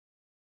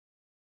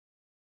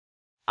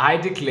I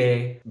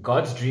declare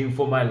God's dream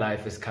for my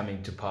life is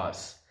coming to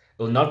pass.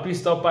 It will not be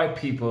stopped by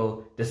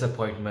people,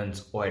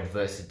 disappointments, or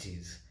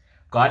adversities.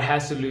 God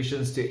has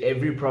solutions to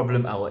every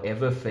problem I will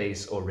ever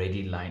face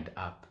already lined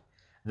up.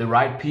 The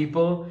right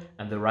people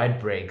and the right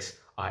breaks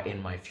are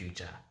in my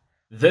future.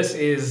 This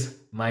is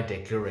my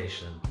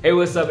declaration. Hey,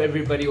 what's up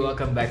everybody?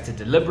 Welcome back to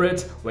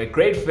Deliberate, where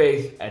great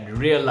faith and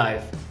real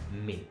life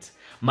meet.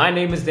 My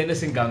name is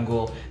Dennis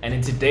Ngango, and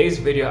in today's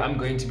video, I'm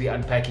going to be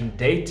unpacking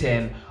day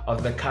 10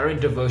 of the current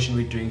devotion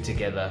we're doing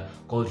together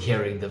called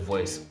Hearing the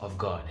Voice of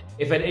God.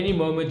 If at any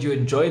moment you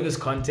enjoy this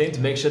content,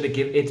 make sure to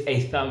give it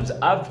a thumbs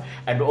up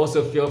and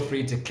also feel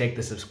free to click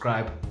the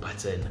subscribe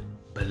button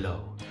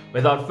below.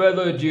 Without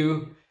further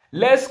ado,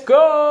 let's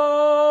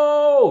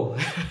go!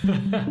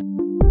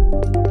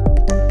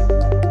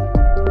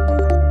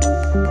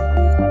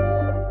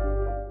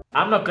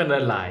 I'm not gonna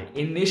lie,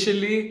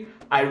 initially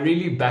I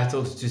really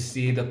battled to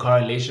see the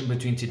correlation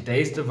between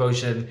today's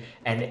devotion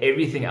and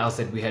everything else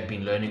that we had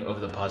been learning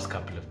over the past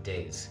couple of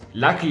days.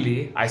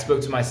 Luckily, I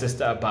spoke to my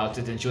sister about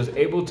it and she was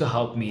able to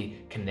help me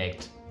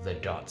connect the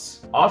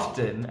dots.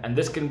 Often, and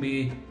this can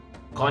be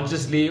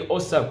consciously or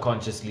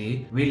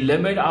subconsciously, we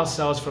limit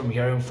ourselves from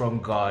hearing from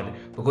God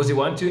because we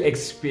want to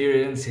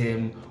experience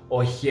Him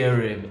or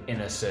hear Him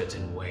in a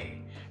certain way.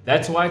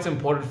 That's why it's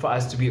important for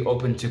us to be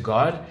open to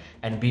God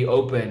and be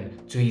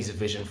open to His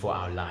vision for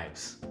our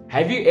lives.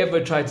 Have you ever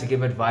tried to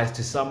give advice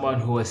to someone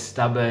who is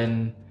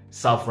stubborn,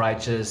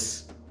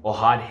 self-righteous, or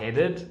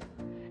hard-headed?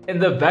 In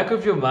the back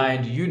of your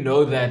mind, you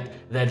know that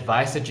the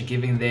advice that you're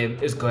giving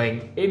them is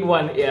going in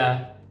one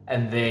ear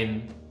and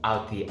then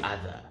out the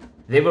other.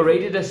 They've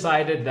already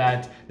decided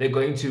that they're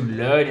going to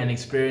learn and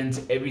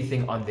experience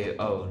everything on their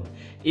own,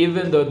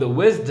 even though the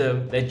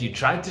wisdom that you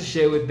tried to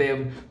share with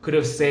them could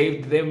have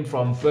saved them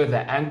from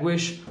further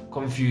anguish,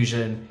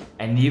 confusion,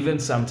 and even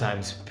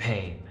sometimes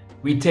pain.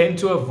 We tend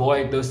to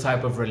avoid those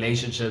type of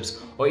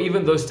relationships or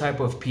even those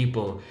type of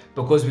people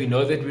because we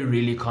know that we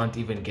really can't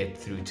even get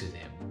through to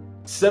them.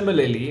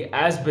 Similarly,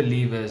 as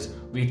believers,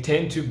 we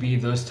tend to be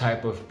those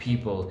type of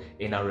people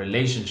in our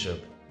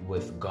relationship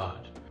with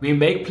God. We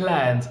make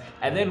plans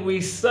and then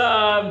we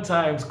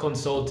sometimes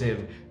consult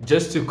Him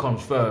just to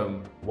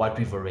confirm what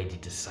we've already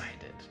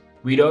decided.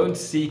 We don't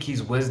seek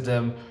His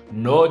wisdom,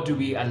 nor do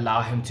we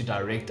allow Him to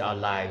direct our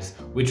lives,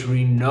 which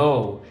we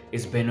know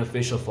is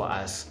beneficial for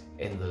us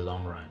in the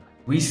long run.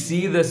 We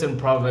see this in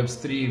Proverbs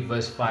 3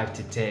 verse 5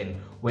 to 10,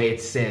 where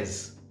it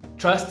says,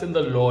 "Trust in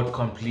the Lord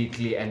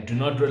completely and do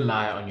not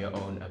rely on your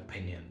own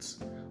opinions.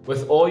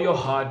 With all your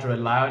heart,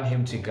 rely on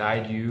Him to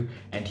guide you,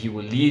 and He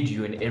will lead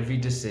you in every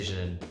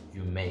decision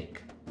you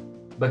make.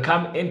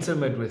 Become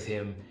intimate with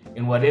Him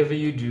in whatever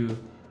you do,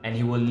 and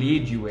He will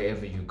lead you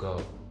wherever you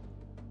go.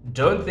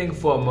 Don't think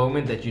for a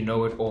moment that you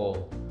know it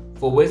all,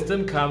 for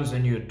wisdom comes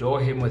when you adore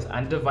Him with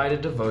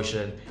undivided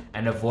devotion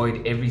and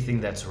avoid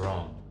everything that's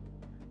wrong.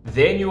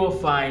 Then you will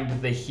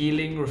find the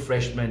healing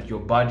refreshment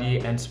your body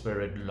and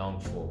spirit long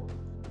for.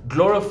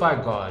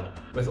 Glorify God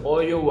with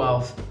all your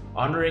wealth,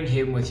 honoring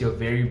Him with your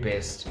very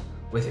best,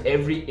 with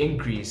every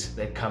increase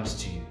that comes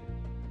to you.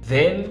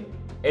 Then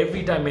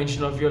every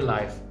dimension of your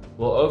life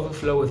will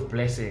overflow with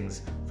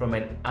blessings from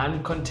an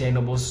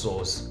uncontainable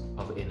source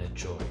of inner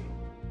joy."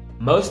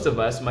 Most of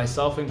us,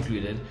 myself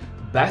included,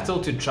 battle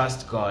to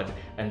trust God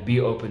and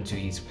be open to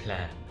His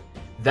plan.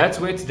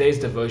 That's where today's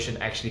devotion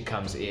actually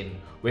comes in,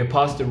 where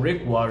Pastor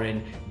Rick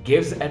Warren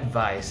gives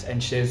advice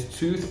and shares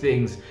two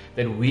things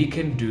that we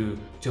can do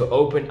to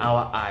open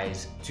our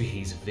eyes to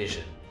His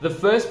vision. The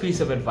first piece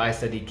of advice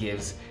that he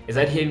gives is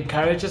that he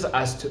encourages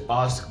us to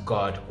ask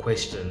God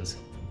questions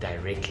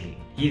directly.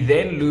 He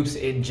then loops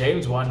in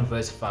James 1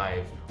 verse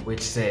 5,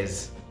 which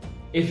says,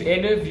 "If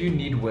any of you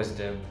need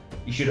wisdom,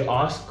 you should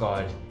ask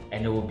God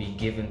and it will be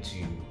given to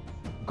you.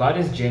 God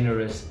is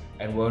generous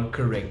and won't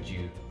correct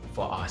you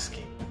for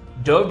asking."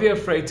 Don't be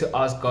afraid to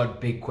ask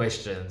God big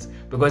questions,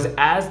 because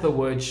as the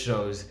word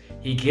shows,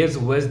 He gives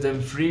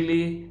wisdom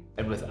freely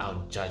and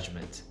without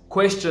judgment.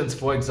 Questions,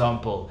 for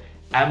example,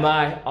 am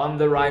I on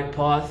the right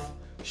path?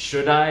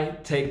 Should I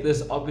take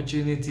this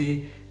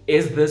opportunity?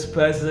 Is this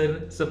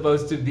person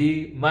supposed to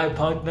be my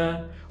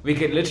partner? We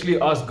can literally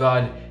ask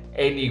God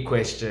any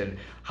question.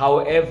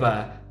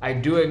 However, I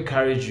do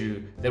encourage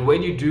you that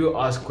when you do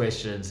ask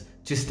questions,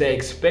 to stay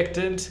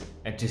expectant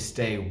and to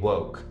stay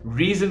woke.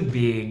 Reason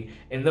being,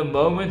 in the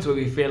moments where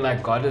we feel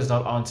like God is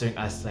not answering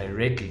us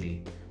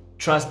directly,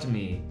 trust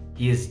me,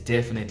 He is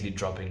definitely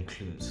dropping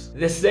clues.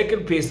 The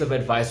second piece of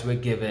advice we're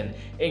given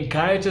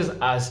encourages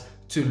us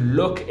to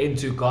look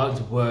into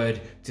God's word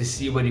to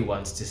see what He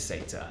wants to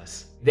say to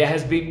us. There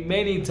has been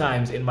many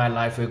times in my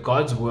life where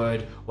God's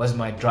word was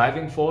my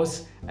driving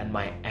force and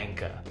my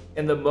anchor.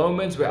 In the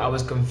moments where I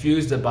was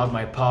confused about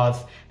my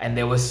path and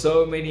there were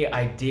so many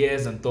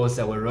ideas and thoughts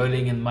that were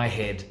rolling in my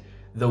head,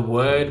 the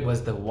word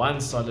was the one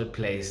solid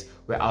place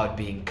where I would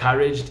be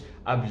encouraged,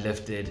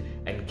 uplifted,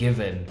 and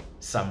given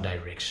some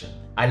direction.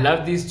 I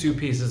love these two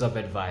pieces of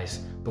advice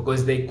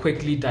because they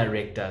quickly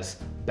direct us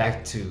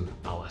back to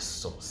our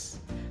source.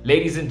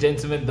 Ladies and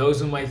gentlemen,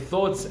 those were my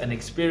thoughts and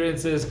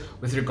experiences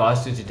with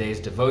regards to today's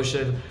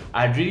devotion.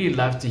 I'd really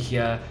love to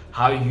hear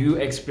how you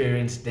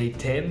experienced day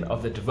 10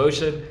 of the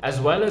devotion, as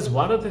well as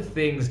what are the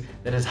things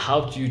that has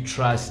helped you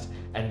trust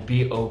and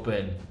be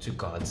open to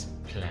God's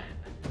plan.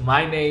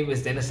 My name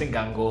is Dennis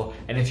Ngango,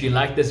 and if you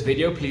like this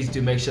video, please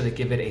do make sure to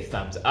give it a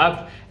thumbs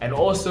up. And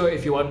also,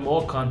 if you want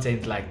more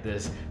content like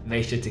this,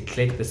 make sure to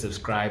click the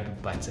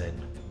subscribe button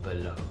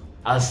below.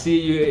 I'll see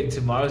you in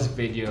tomorrow's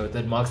video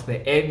that marks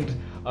the end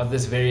of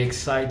this very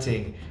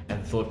exciting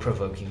and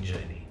thought-provoking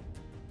journey.